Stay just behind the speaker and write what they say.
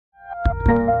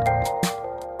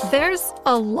There's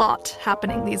a lot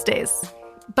happening these days,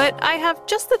 but I have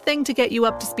just the thing to get you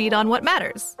up to speed on what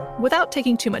matters, without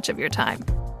taking too much of your time.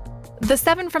 The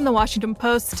 7 from the Washington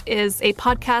Post is a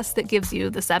podcast that gives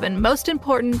you the 7 most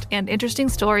important and interesting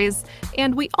stories,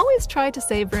 and we always try to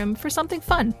save room for something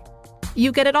fun.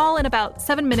 You get it all in about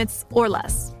 7 minutes or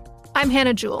less. I'm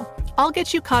Hannah Jewell. I'll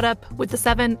get you caught up with the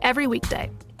 7 every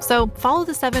weekday, so follow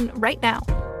the 7 right now.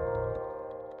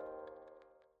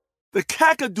 The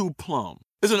Kakadu plum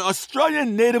is an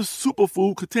Australian native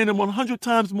superfood containing 100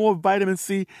 times more vitamin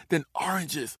C than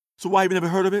oranges. So why have you never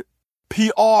heard of it?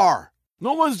 PR.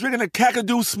 No one's drinking a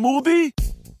Kakadu smoothie?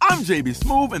 I'm JB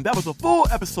Smoove, and that was a full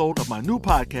episode of my new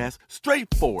podcast,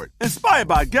 Straightforward, inspired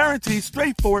by guaranteed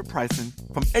straightforward pricing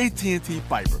from AT&T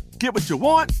Fiber. Get what you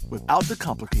want without the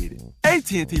complicated.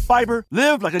 AT&T Fiber,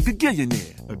 live like a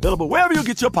gigillionaire. Available wherever you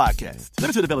get your podcasts.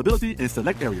 Limited availability in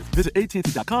select areas. Visit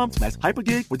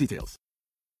AT&T.com/hypergig for details.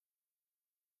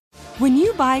 When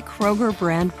you buy Kroger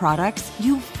brand products,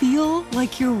 you feel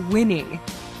like you're winning.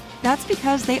 That's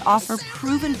because they offer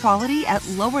proven quality at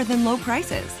lower than low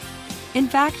prices. In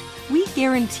fact, we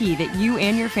guarantee that you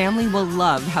and your family will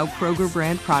love how Kroger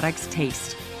brand products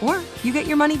taste, or you get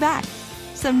your money back.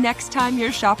 So next time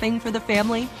you're shopping for the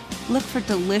family, look for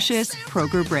delicious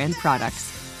Kroger brand products,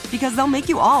 because they'll make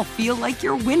you all feel like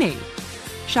you're winning.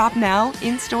 Shop now,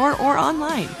 in-store, or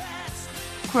online.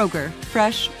 Kroger,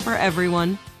 fresh for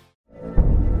everyone.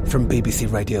 From BBC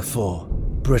Radio 4,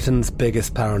 Britain's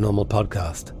biggest paranormal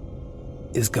podcast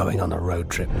is going on a road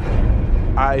trip.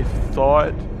 I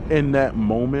thought in that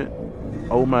moment,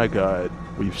 oh my God,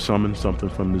 we've summoned something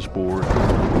from this board.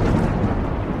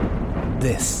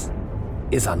 This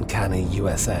is Uncanny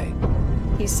USA.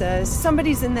 He says,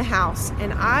 somebody's in the house,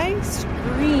 and I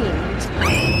screamed.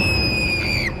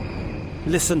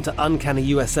 Listen to Uncanny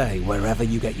USA wherever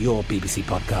you get your BBC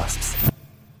podcasts,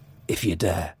 if you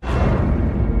dare.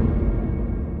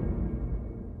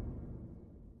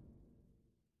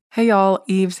 Hey y'all,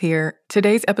 Eves here.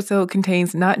 Today's episode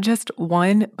contains not just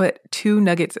 1, but 2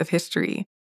 nuggets of history.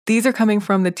 These are coming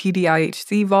from the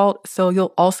TDIHC vault, so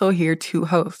you'll also hear 2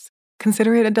 hosts.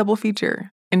 Consider it a double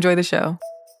feature. Enjoy the show.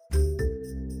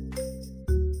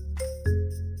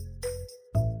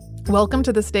 Welcome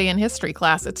to This Day in History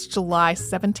class. It's July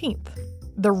 17th.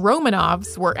 The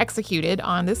Romanovs were executed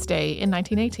on this day in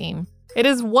 1918. It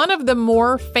is one of the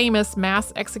more famous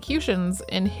mass executions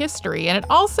in history, and it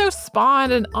also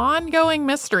spawned an ongoing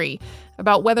mystery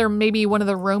about whether maybe one of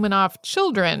the Romanov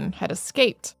children had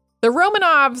escaped. The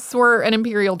Romanovs were an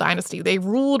imperial dynasty. They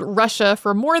ruled Russia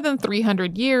for more than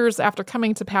 300 years after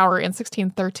coming to power in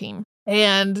 1613.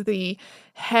 And the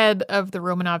head of the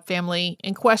Romanov family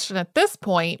in question at this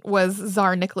point was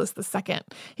Tsar Nicholas II.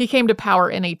 He came to power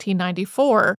in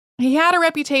 1894. He had a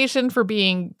reputation for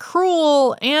being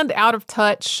cruel and out of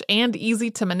touch and easy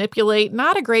to manipulate,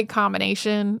 not a great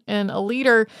combination in a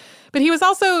leader, but he was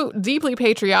also deeply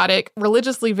patriotic,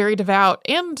 religiously very devout,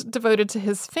 and devoted to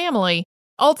his family.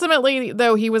 Ultimately,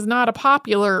 though, he was not a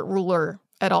popular ruler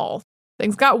at all.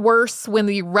 Things got worse when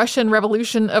the Russian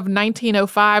Revolution of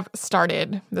 1905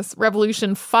 started. This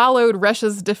revolution followed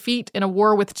Russia's defeat in a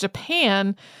war with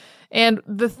Japan. And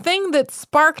the thing that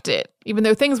sparked it, even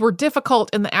though things were difficult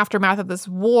in the aftermath of this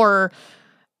war,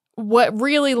 what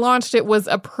really launched it was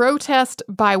a protest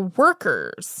by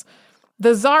workers.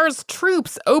 The Tsar's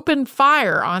troops opened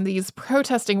fire on these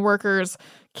protesting workers,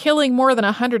 killing more than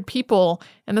 100 people.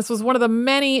 And this was one of the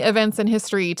many events in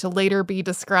history to later be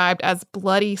described as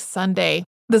Bloody Sunday.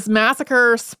 This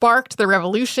massacre sparked the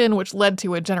revolution, which led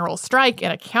to a general strike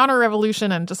and a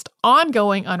counter-revolution and just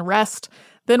ongoing unrest.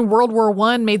 Then World War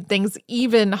I made things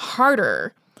even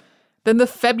harder. Then the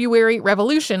February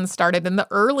Revolution started in the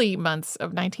early months of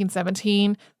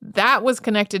 1917. That was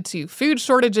connected to food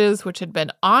shortages, which had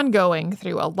been ongoing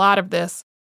through a lot of this.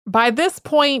 By this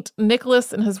point,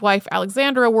 Nicholas and his wife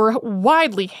Alexandra were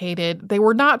widely hated. They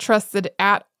were not trusted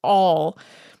at all.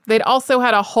 They'd also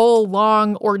had a whole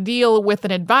long ordeal with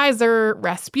an advisor,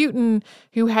 Rasputin,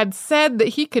 who had said that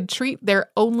he could treat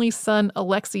their only son,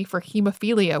 Alexei, for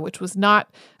hemophilia, which was not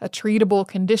a treatable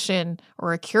condition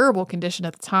or a curable condition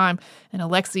at the time. And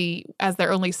Alexei, as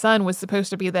their only son, was supposed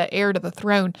to be the heir to the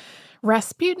throne.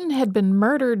 Rasputin had been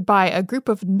murdered by a group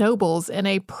of nobles in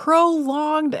a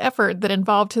prolonged effort that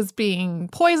involved his being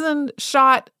poisoned,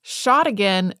 shot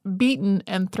again, beaten,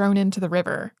 and thrown into the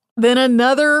river. Then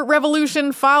another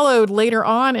revolution followed later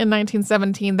on in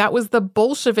 1917. That was the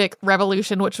Bolshevik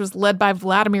Revolution, which was led by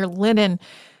Vladimir Lenin,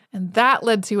 and that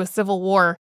led to a civil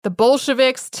war. The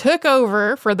Bolsheviks took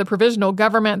over for the provisional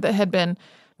government that had been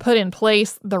put in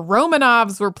place. The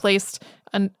Romanovs were placed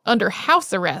under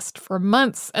house arrest for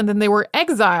months, and then they were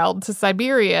exiled to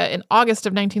Siberia in August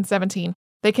of 1917.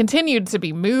 They continued to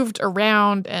be moved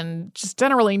around and just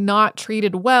generally not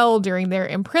treated well during their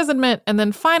imprisonment. And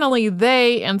then finally,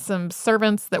 they and some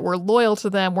servants that were loyal to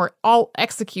them were all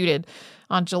executed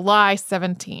on July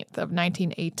 17th of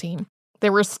 1918.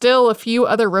 There were still a few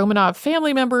other Romanov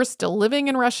family members still living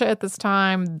in Russia at this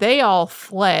time. They all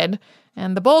fled,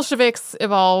 and the Bolsheviks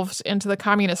evolved into the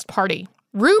Communist Party.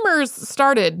 Rumors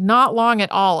started not long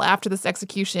at all after this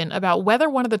execution about whether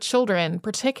one of the children,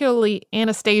 particularly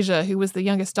Anastasia, who was the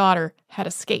youngest daughter, had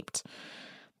escaped.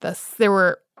 There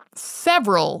were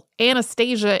several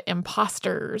Anastasia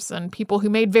imposters and people who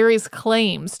made various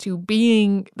claims to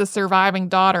being the surviving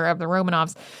daughter of the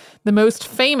Romanovs. The most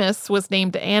famous was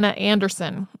named Anna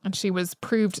Anderson, and she was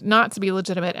proved not to be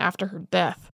legitimate after her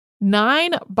death.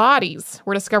 9 bodies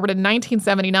were discovered in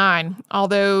 1979,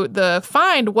 although the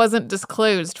find wasn't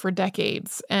disclosed for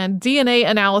decades. And DNA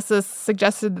analysis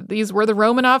suggested that these were the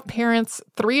Romanov parents,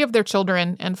 3 of their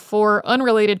children, and 4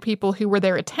 unrelated people who were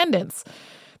their attendants.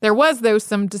 There was, though,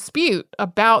 some dispute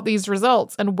about these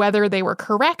results and whether they were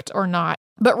correct or not.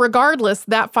 But regardless,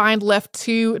 that find left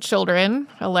 2 children,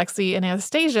 Alexei and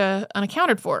Anastasia,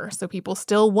 unaccounted for. So people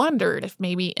still wondered if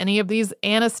maybe any of these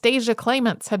Anastasia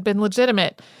claimants had been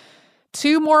legitimate.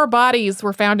 2 more bodies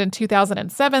were found in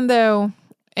 2007, though,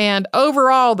 and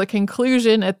overall, the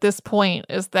conclusion at this point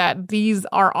is that these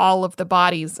are all of the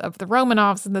bodies of the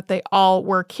Romanovs and that they all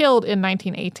were killed in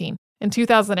 1918. In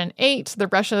 2008, the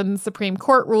Russian Supreme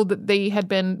Court ruled that they had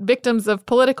been victims of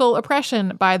political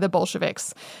oppression by the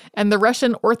Bolsheviks, and the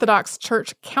Russian Orthodox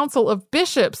Church Council of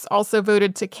Bishops also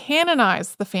voted to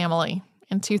canonize the family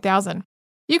in 2000.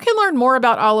 You can learn more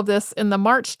about all of this in the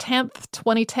March 10th,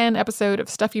 2010 episode of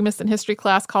Stuff You Missed in History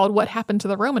Class called What Happened to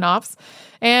the Romanovs,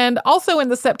 and also in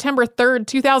the September 3rd,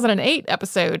 2008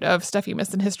 episode of Stuff You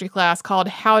Missed in History Class called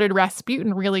How Did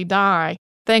Rasputin Really Die?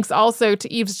 Thanks also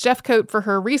to Eves Jeffcoat for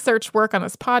her research work on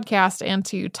this podcast and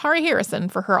to Tari Harrison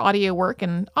for her audio work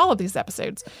in all of these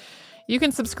episodes. You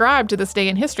can subscribe to This Day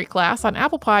in History Class on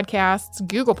Apple Podcasts,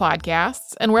 Google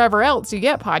Podcasts, and wherever else you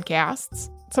get podcasts.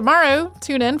 Tomorrow,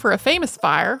 tune in for a famous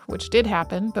fire, which did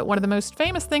happen, but one of the most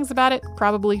famous things about it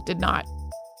probably did not.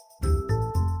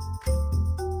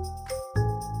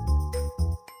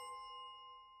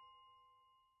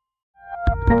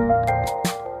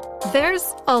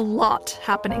 There's a lot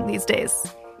happening these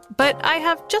days, but I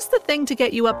have just the thing to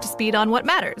get you up to speed on what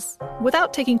matters,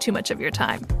 without taking too much of your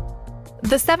time.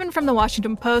 The 7 from the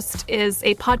Washington Post is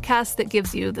a podcast that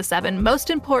gives you the 7 most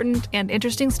important and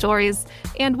interesting stories,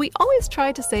 and we always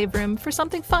try to save room for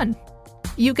something fun.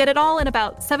 You get it all in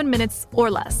about 7 minutes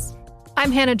or less.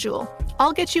 I'm Hannah Jewell.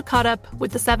 I'll get you caught up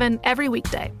with the 7 every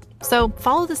weekday. So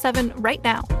follow the 7 right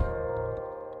now.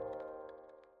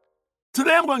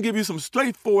 Today I'm going to give you some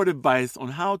straightforward advice on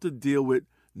how to deal with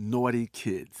naughty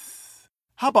kids.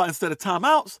 How about instead of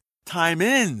timeouts,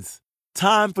 time-ins?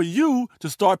 Time for you to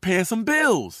start paying some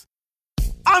bills.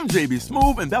 I'm JB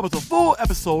Smoove, and that was a full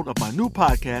episode of my new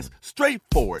podcast,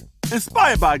 Straightforward,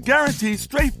 inspired by guaranteed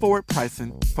straightforward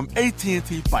pricing from AT&T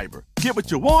Fiber. Get what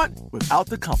you want without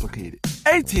the complicated.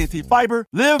 AT&T Fiber,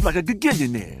 live like a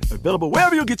gigillionaire. Available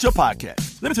wherever you get your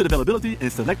podcasts. Limited availability in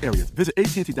select areas. Visit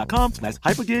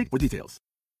AT&T.com/hypergig for details.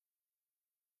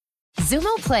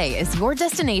 Xumo Play is your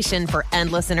destination for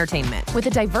endless entertainment. With a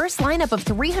diverse lineup of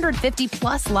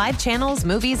 350-plus live channels,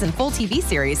 movies, and full TV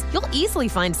series, you'll easily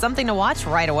find something to watch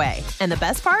right away. And the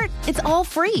best part? It's all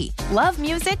free. Love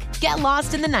music? Get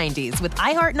lost in the 90s with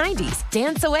iHeart 90s,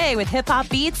 dance away with hip-hop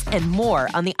beats, and more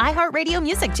on the iHeartRadio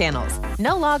music channels.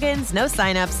 No logins, no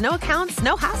signups, no accounts,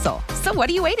 no hassle. So what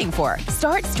are you waiting for?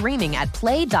 Start streaming at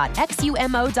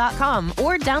play.xumo.com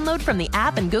or download from the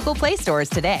app and Google Play stores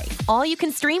today. All you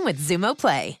can stream with Xumo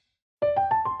Play.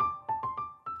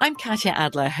 I'm Katya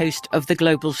Adler, host of The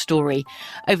Global Story.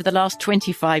 Over the last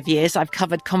 25 years, I've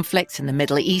covered conflicts in the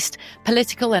Middle East,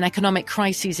 political and economic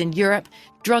crises in Europe,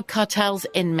 drug cartels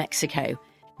in Mexico.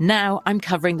 Now I'm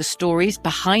covering the stories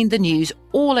behind the news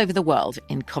all over the world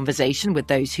in conversation with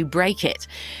those who break it.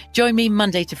 Join me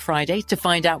Monday to Friday to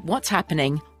find out what's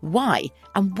happening, why,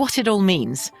 and what it all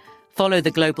means. Follow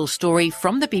The Global Story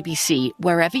from the BBC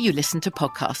wherever you listen to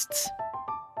podcasts.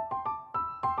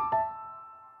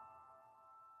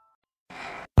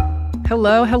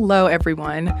 Hello,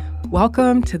 everyone.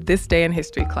 Welcome to This Day in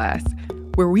History Class,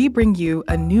 where we bring you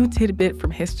a new tidbit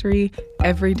from history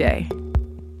every day.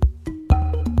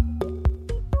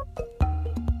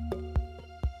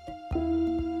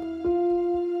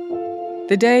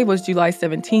 The day was July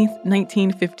 17th,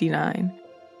 1959.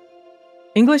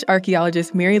 English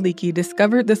archaeologist Mary Leakey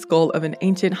discovered the skull of an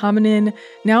ancient hominin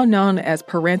now known as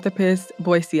Paranthropus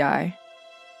boisei.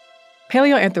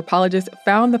 Paleoanthropologists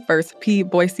found the first P.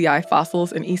 boisei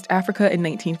fossils in East Africa in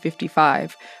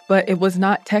 1955, but it was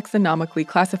not taxonomically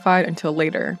classified until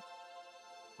later.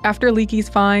 After Leakey's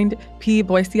find, P.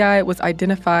 boisei was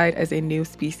identified as a new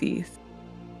species.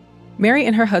 Mary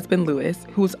and her husband Louis,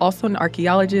 who was also an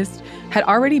archaeologist, had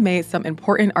already made some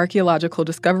important archaeological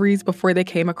discoveries before they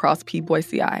came across P.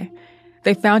 boisei.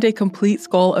 They found a complete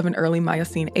skull of an early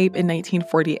Miocene ape in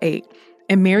 1948,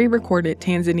 and Mary recorded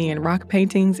Tanzanian rock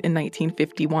paintings in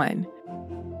 1951.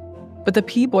 But the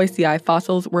P. boisei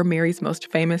fossils were Mary's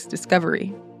most famous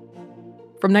discovery.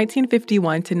 From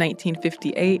 1951 to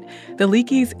 1958, the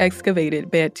Leakeys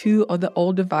excavated Bed 2 of the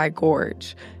Olduvai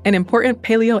Gorge, an important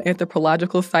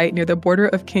paleoanthropological site near the border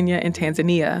of Kenya and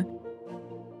Tanzania.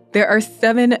 There are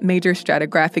 7 major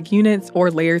stratigraphic units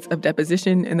or layers of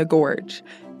deposition in the gorge.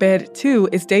 Bed 2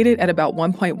 is dated at about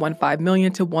 1.15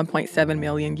 million to 1.7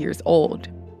 million years old.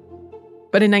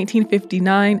 But in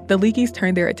 1959, the Leakeys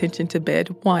turned their attention to Bed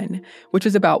 1, which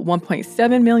was about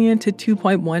 1.7 million to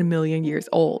 2.1 million years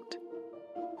old.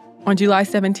 On July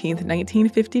 17,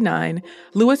 1959,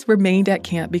 Louis remained at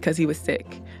camp because he was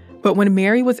sick. But when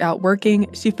Mary was out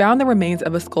working, she found the remains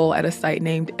of a skull at a site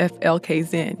named FLK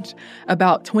Zinj,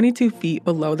 about 22 feet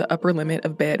below the upper limit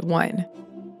of Bed 1.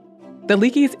 The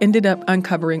Leakeys ended up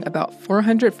uncovering about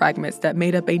 400 fragments that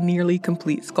made up a nearly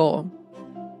complete skull.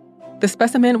 The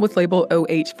specimen was labeled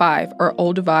OH5, or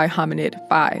Olduvai Hominid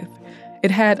 5. It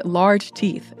had large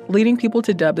teeth, leading people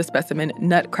to dub the specimen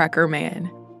Nutcracker Man.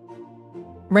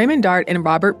 Raymond Dart and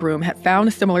Robert Broom had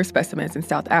found similar specimens in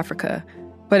South Africa,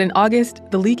 but in August,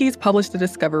 the Leakeys published the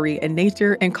discovery in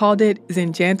Nature and called it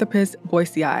Zinjanthropus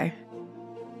boisei.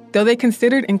 Though they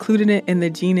considered including it in the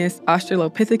genus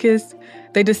Australopithecus,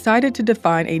 they decided to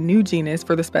define a new genus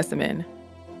for the specimen.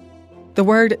 The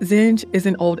word Zinj is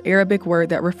an old Arabic word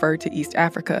that referred to East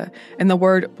Africa, and the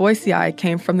word boisei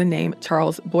came from the name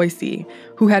Charles Boissy,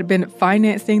 who had been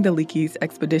financing the Leakeys'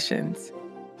 expeditions.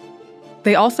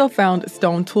 They also found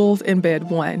stone tools in Bed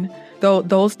 1, though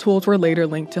those tools were later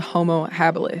linked to Homo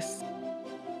habilis.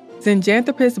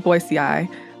 Zinjanthropus boisei,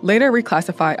 later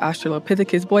reclassified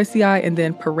Australopithecus boisei and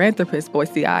then Paranthropus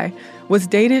boisei, was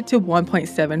dated to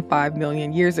 1.75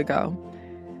 million years ago.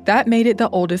 That made it the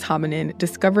oldest hominin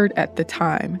discovered at the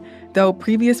time, though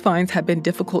previous finds had been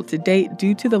difficult to date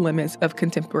due to the limits of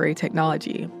contemporary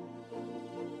technology.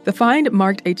 The find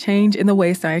marked a change in the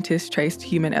way scientists traced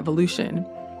human evolution.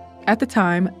 At the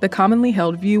time, the commonly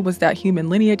held view was that human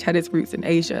lineage had its roots in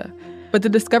Asia, but the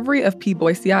discovery of P.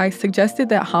 boisei suggested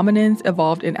that hominins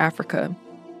evolved in Africa.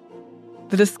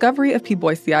 The discovery of P.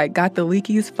 boisei got the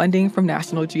Leakeys funding from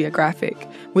National Geographic,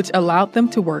 which allowed them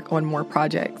to work on more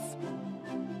projects.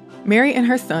 Mary and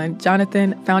her son,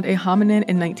 Jonathan, found a hominin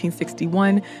in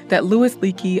 1961 that Louis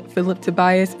Leakey, Philip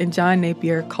Tobias, and John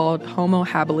Napier called Homo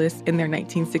habilis in their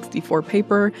 1964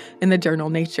 paper in the journal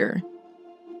Nature.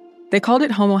 They called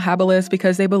it Homo habilis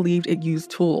because they believed it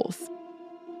used tools.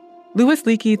 Louis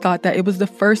Leakey thought that it was the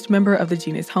first member of the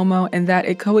genus Homo and that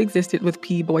it coexisted with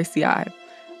P. boisei.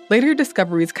 Later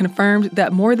discoveries confirmed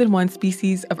that more than one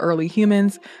species of early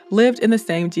humans lived in the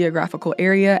same geographical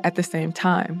area at the same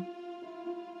time.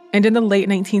 And in the late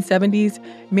 1970s,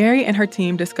 Mary and her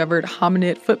team discovered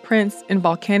hominid footprints in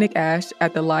volcanic ash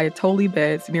at the Liatoli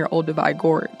beds near Olduvai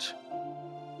Gorge.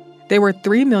 They were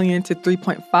 3 million to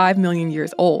 3.5 million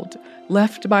years old,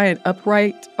 left by an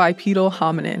upright bipedal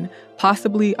hominin,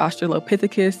 possibly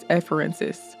Australopithecus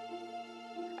afarensis.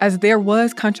 As there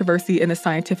was controversy in the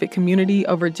scientific community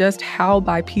over just how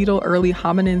bipedal early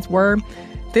hominins were,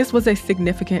 this was a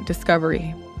significant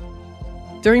discovery.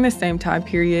 During the same time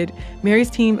period,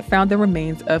 Mary's team found the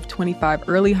remains of 25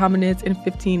 early hominids and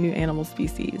 15 new animal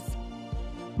species.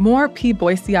 More P.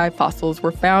 boisei fossils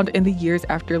were found in the years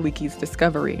after Leakey's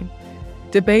discovery.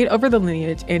 Debate over the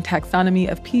lineage and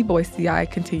taxonomy of P. boisei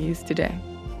continues today.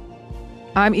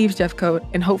 I'm Eve Jeffcoat,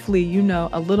 and hopefully you know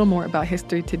a little more about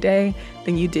history today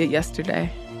than you did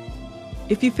yesterday.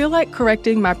 If you feel like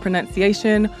correcting my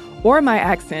pronunciation or my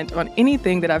accent on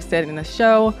anything that I've said in the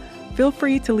show, feel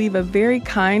free to leave a very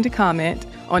kind comment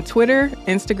on Twitter,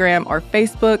 Instagram, or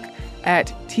Facebook at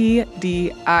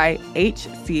TDIHC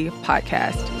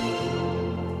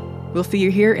Podcast. We'll see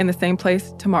you here in the same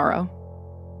place tomorrow.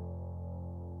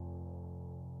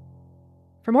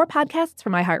 For more podcasts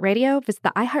from iHeartRadio, visit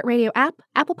the iHeartRadio app,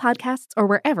 Apple Podcasts, or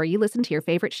wherever you listen to your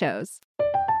favorite shows.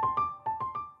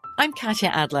 I'm Katya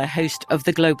Adler, host of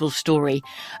The Global Story.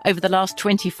 Over the last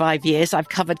 25 years, I've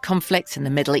covered conflicts in the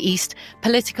Middle East,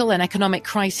 political and economic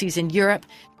crises in Europe,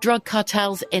 drug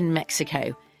cartels in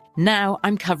Mexico. Now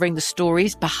I'm covering the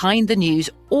stories behind the news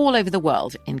all over the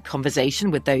world in conversation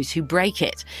with those who break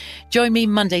it. Join me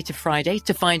Monday to Friday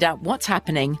to find out what's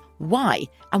happening, why,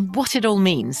 and what it all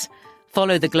means.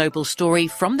 Follow The Global Story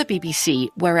from the BBC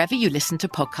wherever you listen to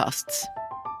podcasts.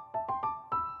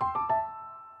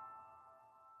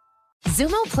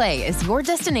 Xumo Play is your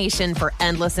destination for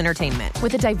endless entertainment.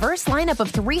 With a diverse lineup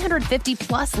of 350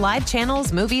 plus live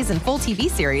channels, movies, and full TV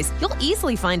series, you'll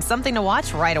easily find something to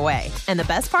watch right away. And the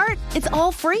best part? It's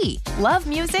all free. Love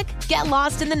music? Get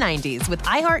lost in the 90s with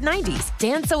iHeart 90s,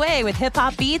 dance away with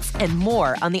hip-hop beats, and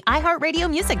more on the iHeartRadio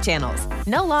music channels.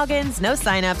 No logins, no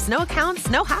signups, no accounts,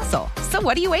 no hassle. So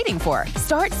what are you waiting for?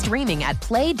 Start streaming at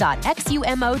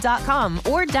play.xumo.com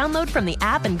or download from the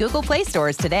app and Google Play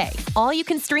stores today. All you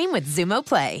can stream with Xumo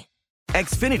Play.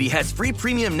 Xfinity has free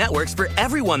premium networks for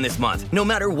everyone this month, no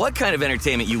matter what kind of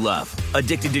entertainment you love.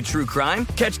 Addicted to true crime?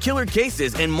 Catch killer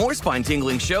cases and more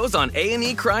spine-tingling shows on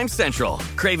A&E Crime Central.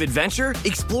 Crave adventure?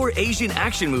 Explore Asian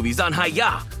action movies on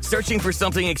Hi-Ya. Searching for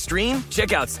something extreme?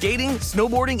 Check out skating,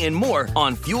 snowboarding, and more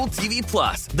on Fuel TV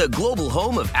Plus, the global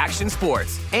home of action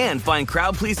sports. And find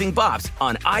crowd-pleasing bops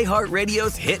on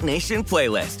iHeartRadio's Hit Nation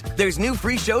playlist. There's new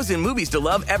free shows and movies to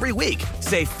love every week.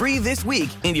 Say free this week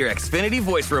in your Xfinity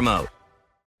voice remote.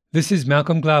 This is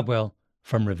Malcolm Gladwell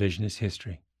from Revisionist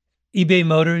History. eBay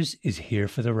Motors is here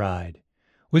for the ride.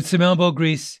 With some elbow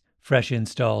grease, fresh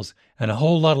installs, and a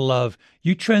whole lot of love,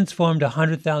 you transformed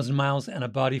 100,000 miles and a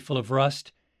body full of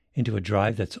rust into a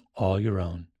drive that's all your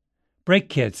own. Brake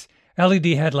kits, LED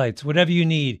headlights, whatever you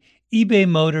need, eBay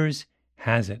Motors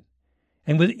has it.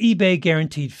 And with eBay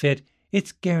Guaranteed Fit,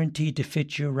 it's guaranteed to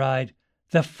fit your ride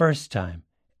the first time,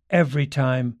 every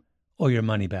time, or your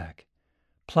money back.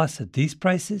 Plus, at these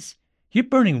prices, you're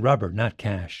burning rubber, not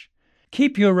cash.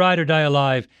 Keep your ride or die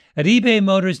alive at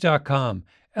ebaymotors.com.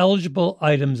 Eligible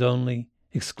items only.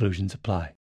 Exclusions apply.